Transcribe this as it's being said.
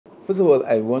First of all,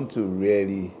 I want to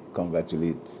really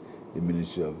congratulate the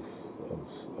Ministry of,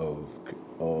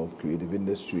 of Creative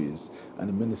Industries and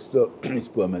the Minister, his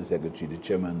Permanent Secretary, the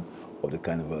Chairman of the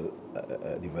Carnival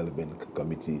Development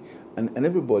Committee, and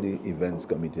everybody, Events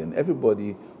Committee, and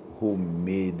everybody who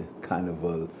made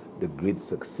Carnival the great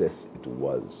success it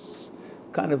was.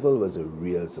 Carnival was a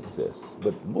real success,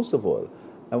 but most of all,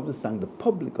 I want to thank the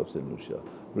public of St. Lucia.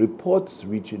 Reports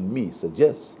reaching me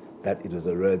suggest that it was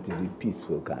a relatively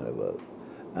peaceful carnival.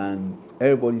 And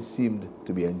everybody seemed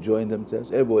to be enjoying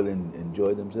themselves. Everybody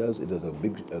enjoyed themselves. It was a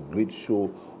great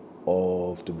show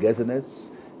of togetherness.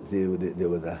 There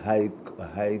was a high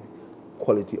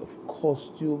quality of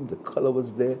costume. The color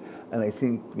was there. And I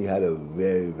think we had a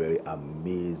very, very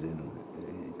amazing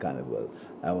carnival.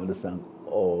 I want to thank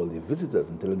all the visitors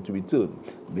and tell them to return.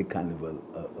 Make Carnival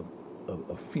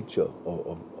a feature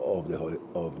of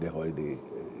the holiday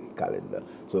calendar.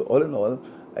 So all in all,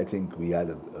 I think we had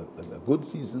a good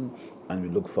season, and we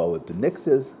look forward to next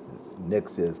year's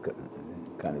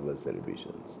Carnival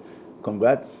celebrations.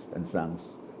 Congrats and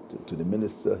thanks to the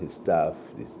Minister, his staff,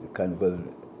 the Carnival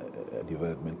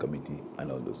Development Committee,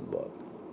 and all those involved.